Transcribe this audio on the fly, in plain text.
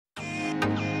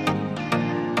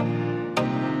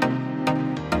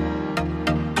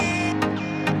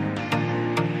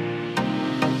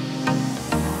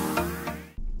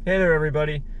Hey there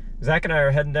everybody, Zach and I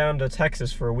are heading down to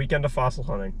Texas for a weekend of fossil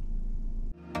hunting.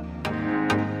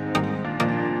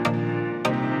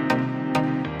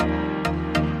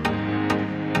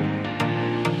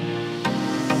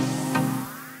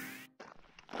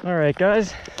 Alright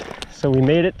guys, so we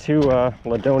made it to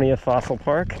Ladonia Fossil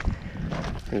Park.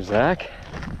 Here's Zach.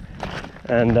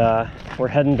 And we're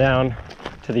heading down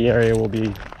to the area we'll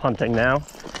be hunting now.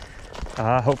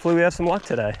 Hopefully we have some luck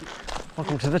today.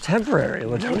 Welcome to the temporary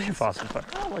Ladonia Fossil Park.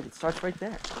 Oh, look, it starts right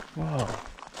there. Whoa.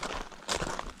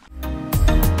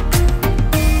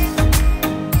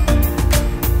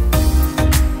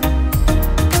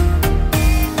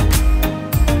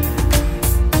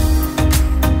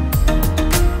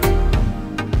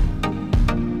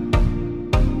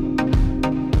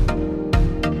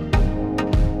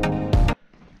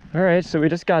 All right, so we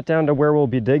just got down to where we'll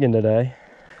be digging today.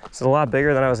 It's a lot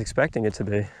bigger than I was expecting it to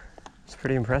be. It's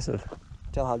pretty impressive.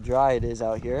 Tell how dry it is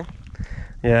out here.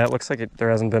 Yeah, it looks like there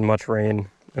hasn't been much rain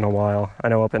in a while. I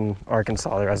know up in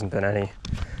Arkansas there hasn't been any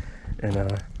in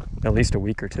at least a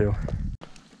week or two.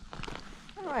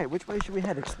 All right, which way should we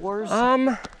head, explorers?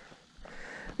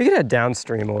 We could head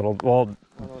downstream a little, well,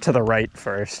 to the right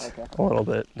first, okay. A little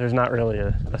bit. There's not really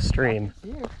a stream.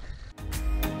 Here.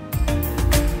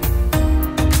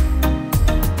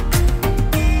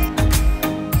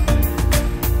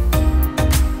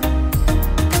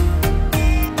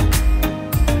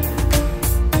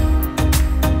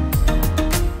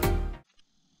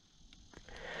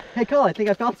 Hey Cole, I think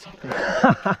I found something.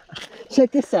 Check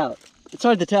this out. It's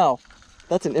hard to tell.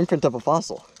 That's an imprint of a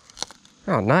fossil.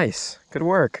 Oh, nice. Good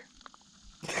work.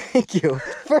 Thank you.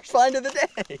 First find of the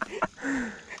day.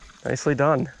 Nicely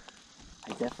done. I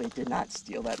definitely did not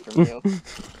steal that from you.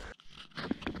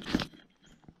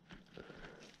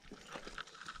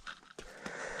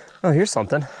 Oh, here's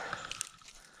something. You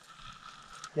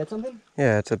got something?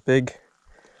 Yeah, it's a big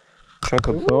chunk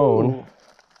of bone.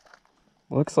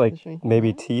 Looks like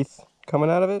maybe teeth coming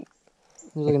out of it.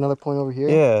 There's like another point over here.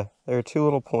 Yeah, there are two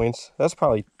little points. That's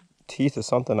probably teeth or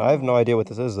something. I have no idea what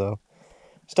this is though.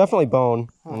 It's definitely bone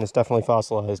and it's definitely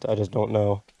fossilized. I just don't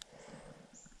know.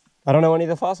 I don't know any of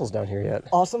the fossils down here yet.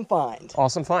 Awesome find.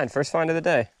 Awesome find. First find of the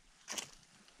day.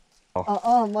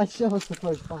 My show was the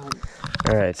first find.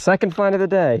 All right, second find of the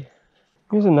day.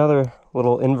 Here's another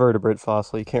little invertebrate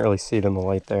fossil. You can't really see it in the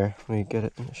light there. Let me get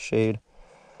it in the shade.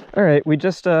 All right, we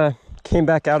just came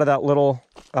back out of that little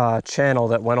channel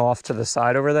that went off to the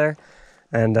side over there,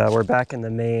 and we're back in the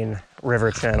main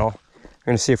river channel. We're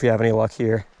gonna see if we have any luck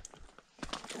here.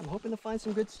 I'm hoping to find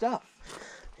some good stuff.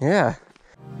 Yeah.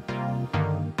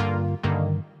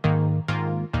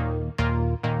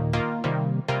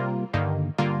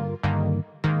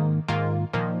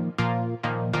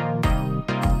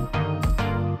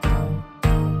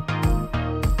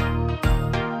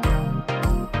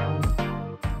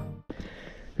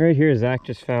 Right here, Zach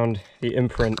just found the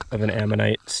imprint of an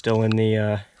ammonite still in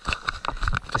the,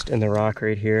 just in the rock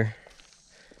right here.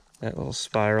 That little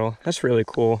spiral. That's really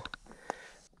cool.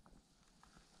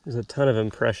 There's a ton of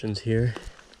impressions here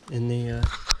in the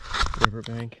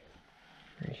riverbank.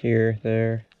 Right here,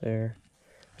 there. They're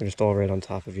just all right on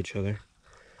top of each other.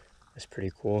 That's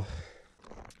pretty cool.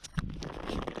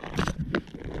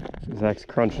 So Zach's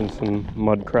crunching some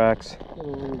mud cracks. Get a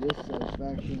little of this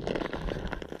satisfaction.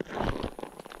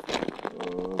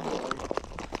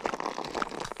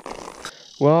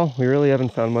 Well, we really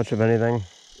haven't found much of anything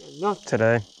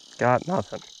today. Got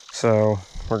nothing. So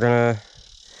we're gonna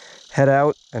head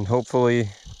out and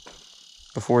hopefully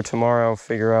before tomorrow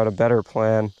figure out a better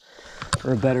plan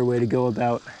or a better way to go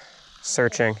about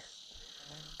searching,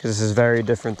 because this is very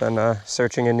different than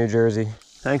searching in New Jersey.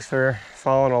 Thanks for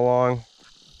following along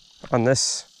on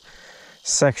this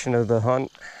section of the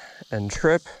hunt and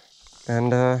trip,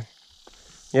 and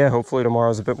yeah, hopefully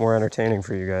tomorrow's a bit more entertaining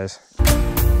for you guys.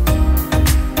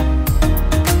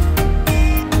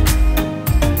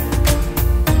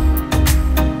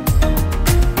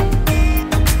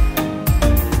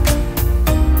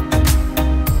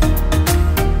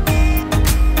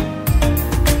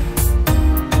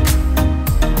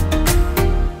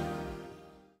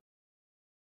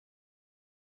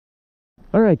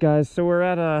 All right, guys, so we're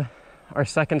at our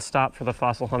second stop for the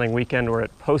fossil hunting weekend. We're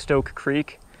at Post Oak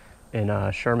Creek in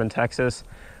Sherman, Texas.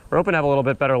 We're hoping to have a little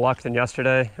bit better luck than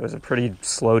yesterday. It was a pretty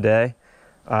slow day,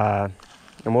 and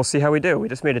we'll see how we do. We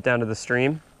just made it down to the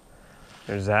stream.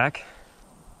 There's Zach,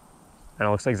 and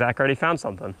it looks like Zach already found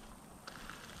something.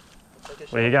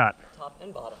 What do you got? Top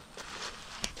and bottom.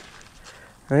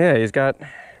 Oh yeah, he's got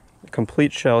a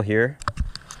complete shell here.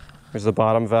 There's the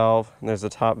bottom valve, and there's the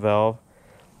top valve.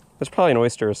 There's probably an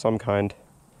oyster of some kind.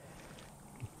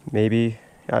 Maybe,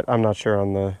 I'm not sure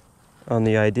on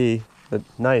the ID, but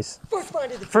nice.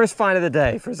 First find of the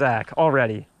day for Zach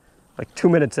already, like 2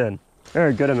 minutes in. There are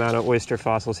a good amount of oyster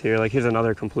fossils here. Like here's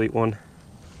another complete one.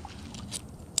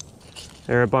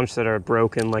 There are a bunch that are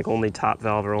broken, like only top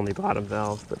valve or only bottom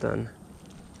valve, but then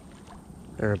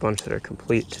there are a bunch that are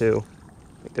complete too.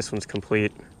 Like this one's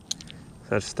complete. So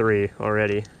that's 3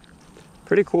 already.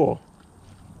 Pretty cool.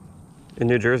 In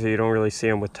New Jersey, you don't really see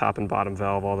them with top and bottom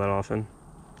valve all that often.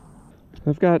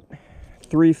 I've got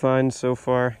 3 finds so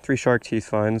far, 3 shark teeth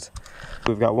finds.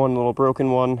 We've got one little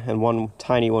broken one and one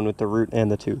tiny one with the root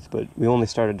and the tooth, but we only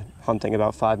started hunting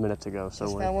about 5 minutes ago. So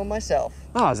Just found one myself.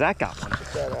 Oh, Zach got one.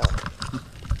 Check that out.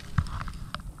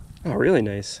 Oh, really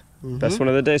nice. Best one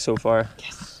of the day so far.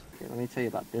 Yes. Here, let me tell you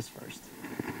about this first.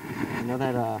 You know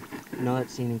that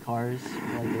scene in Cars,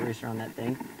 where, like they race around that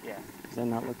thing? Yeah. Does that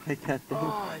not look like that thing?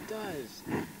 Oh, it does.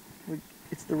 Look,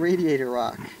 it's the radiator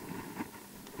rock.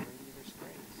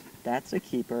 That's a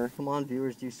keeper. Come on,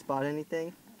 viewers, do you spot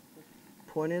anything?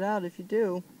 Point it out if you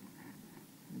do.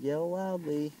 Yell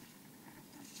loudly.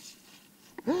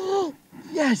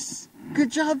 Yes!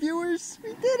 Good job, viewers! We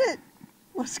did it!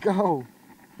 Let's go.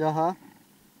 Uh-huh.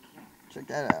 Check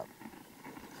that out.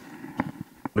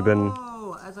 Would have been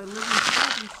as I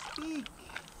live and speak.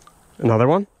 another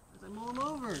one? As I mull them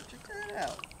over. Check that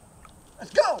out.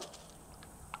 Let's go!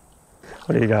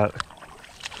 What do you got?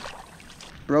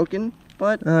 Broken,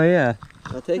 but Oh yeah.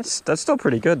 I'll take it. That's still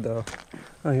pretty good though.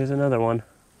 Oh, here's another one.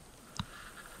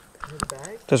 Is it a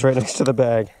bag? Just right next to the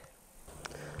bag.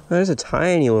 Oh, there's a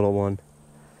tiny little one.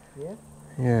 Yeah?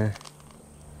 Yeah.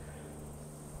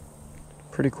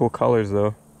 Pretty cool colors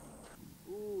though.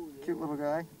 Ooh, cute little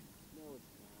guy.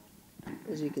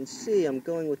 As you can see, I'm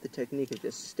going with the technique of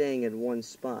just staying in one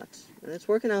spot. And it's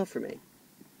working out for me.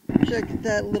 Check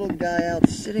that little guy out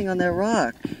sitting on that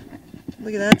rock.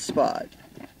 Look at that spot.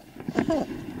 Uh-huh.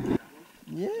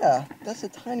 Yeah, that's the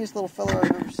tiniest little fella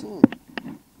I've ever seen.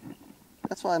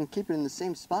 That's why I'm keeping it in the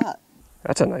same spot.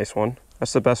 That's a nice one.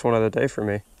 That's the best one of the day for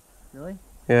me. Really?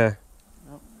 Yeah.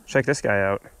 Nope. Check this guy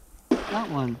out. That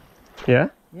one. Yeah?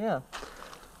 Yeah.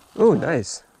 Oh,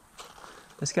 nice.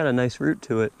 It's got a nice root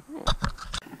to it.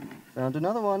 Found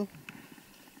another one.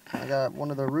 I got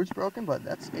one of the roots broken, but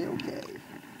that's a-okay.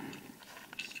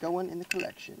 It's going in the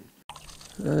collection.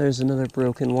 Oh, there's another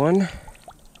broken one.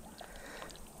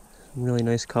 Really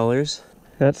nice colors.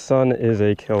 That sun is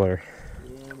a killer.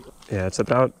 Yeah, it's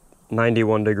about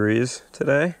 91 degrees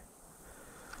today.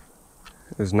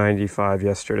 It was 95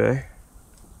 yesterday.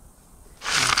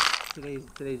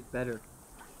 Today's better.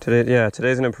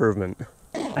 Today's an improvement.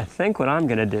 I think what I'm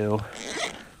gonna do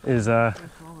is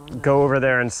go over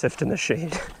there and sift in the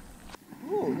shade.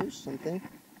 Oh, here's something.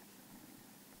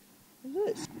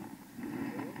 What's this?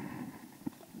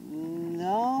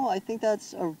 No, I think I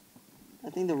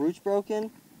think the root's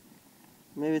broken.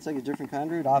 Maybe it's like a different kind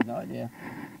of root. I have no idea.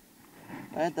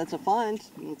 Alright, that's a find.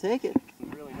 We'll take it.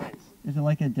 It's really nice. Is it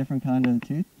like a different kind of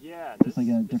tooth? Yeah, Just like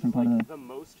a different part of the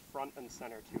most front and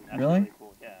center tooth. That's Really?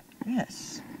 Cool. Yeah.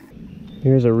 Yes.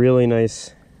 Here's a really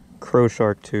nice crow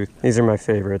shark tooth. These are my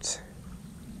favorites.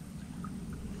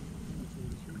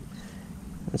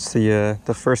 It's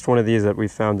the first one of these that we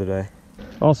found today.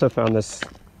 Also found this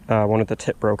one with the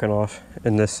tip broken off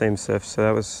in this same sift,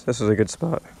 so this was a good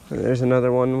spot. And there's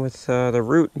another one with the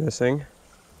root missing.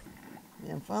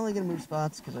 Yeah, I'm finally gonna move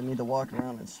spots because I need to walk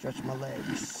around and stretch my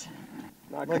legs.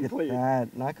 Not Look complete.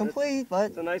 at that. Not complete, but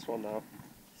It's a nice one though.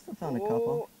 still found a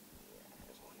couple.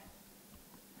 There's one.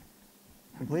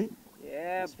 Complete?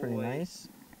 Yeah, That's pretty nice.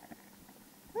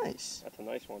 Nice. That's a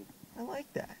nice one. I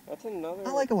like that. That's another.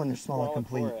 I like it when they're small and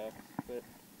complete. thorax, but...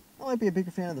 I might be a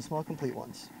bigger fan of the small complete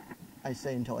ones. I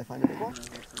say until I find a big one.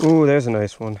 Ooh, there's a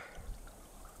nice one.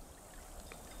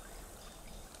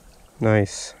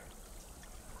 Nice.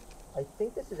 I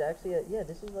think this is actually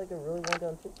this is like a really well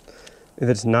done tooth. If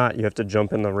it's not, you have to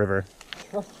jump in the river.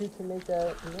 Trust you to make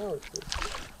that nose.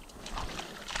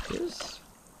 This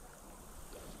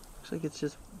looks like it's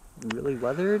just really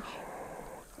weathered.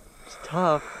 It's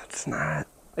tough. It's not.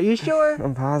 Are you sure?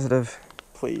 I'm positive.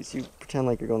 Please, you pretend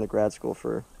like you're going to grad school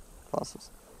for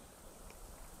fossils.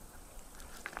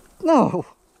 No!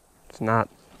 It's not.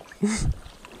 He's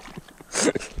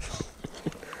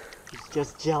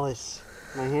just jealous.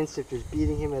 My hand sifter's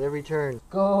beating him at every turn.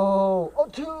 Go! Oh,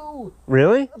 2!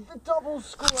 Really? The double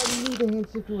score! I knew the hand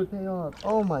sifter would pay off.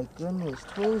 Oh my goodness,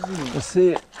 twinsies. Let's see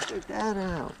it. Check that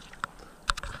out.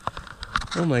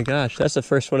 Oh my gosh, that's the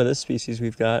first one of this species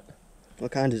we've got.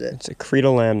 What kind is it? It's a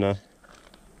Cretolamna.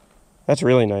 That's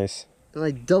really nice. And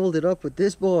I doubled it up with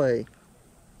this boy.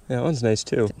 Yeah, that one's nice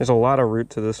too. There's a lot of root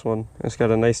to this one. It's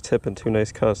got a nice tip and 2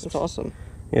 nice cusps. That's awesome.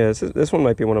 Yeah, this one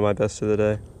might be one of my best of the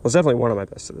day. Well, it's definitely one of my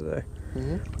best of the day.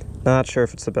 Not sure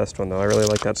if it's the best one, though. I really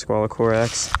like that squala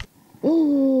corax.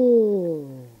 Oh,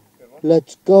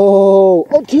 let's go.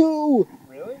 Oh, 2.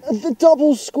 Really? The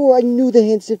double score. I knew the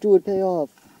hand sifter would pay off.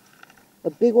 A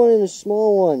big one and a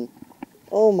small one.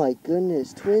 Oh my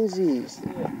goodness, twinsies.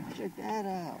 Yeah. Check that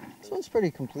out. This one's pretty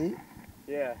complete.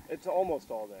 Yeah, it's almost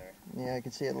all there. Yeah, I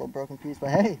can see a little broken piece,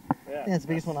 but hey, Yeah, that's the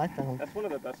biggest one I found. That's one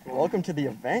of the best ones. Welcome to the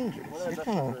Avengers.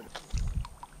 Oh,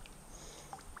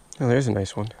 there's a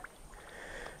nice one.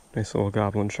 Nice little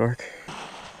goblin shark.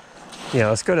 Yeah,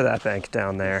 let's go to that bank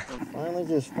down there. I finally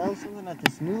just found something at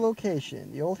this new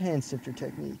location, the old hand sifter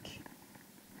technique.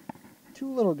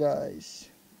 2 little guys.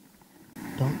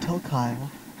 Don't tell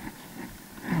Kyle.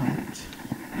 But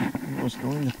I was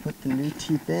going to put the new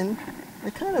teeth in. I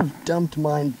kind of dumped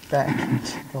mine back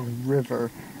into the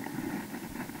river.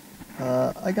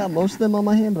 I got most of them on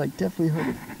my hand, but I definitely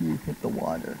heard a few hit the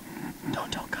water.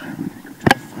 Don't tell Kyle. I'm trying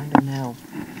to find them now.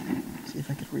 See if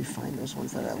I could re-find those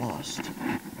ones that I lost.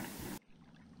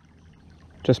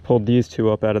 Just pulled these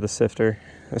 2 up out of the sifter.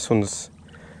 This one's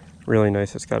really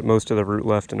nice. It's got most of the root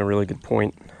left and a really good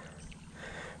point.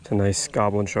 It's a nice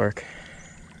goblin shark.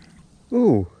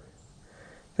 Ooh,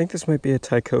 I think this might be a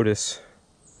Tychodus.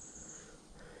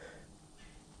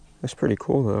 That's pretty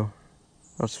cool, though.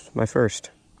 That's my first.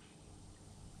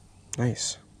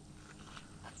 Nice.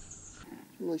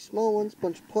 Really small ones,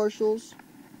 bunch of partials.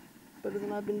 Better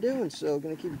than I've been doing, so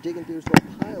gonna keep digging through this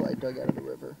little pile I dug out of the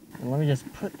river. And let me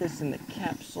just put this in the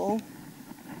capsule.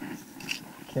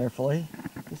 Carefully,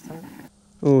 this time.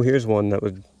 Ooh, here's one that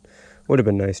would have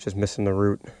been nice, just missing the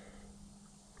root.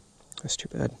 That's too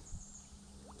bad.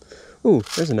 Ooh,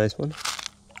 there's a nice one.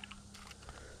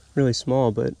 Really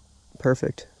small, but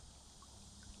perfect.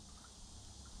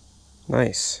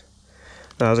 Nice.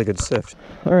 That was a good sift.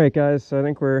 All right, guys, so I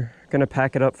think we're gonna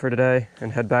pack it up for today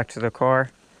and head back to the car.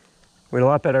 We had a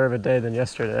lot better of a day than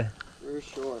yesterday. For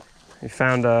sure. We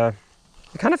found,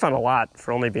 we kind of found a lot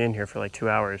for only being here for like 2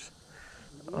 hours.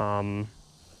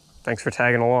 Thanks for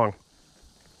tagging along.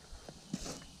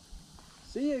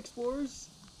 See you, explorers.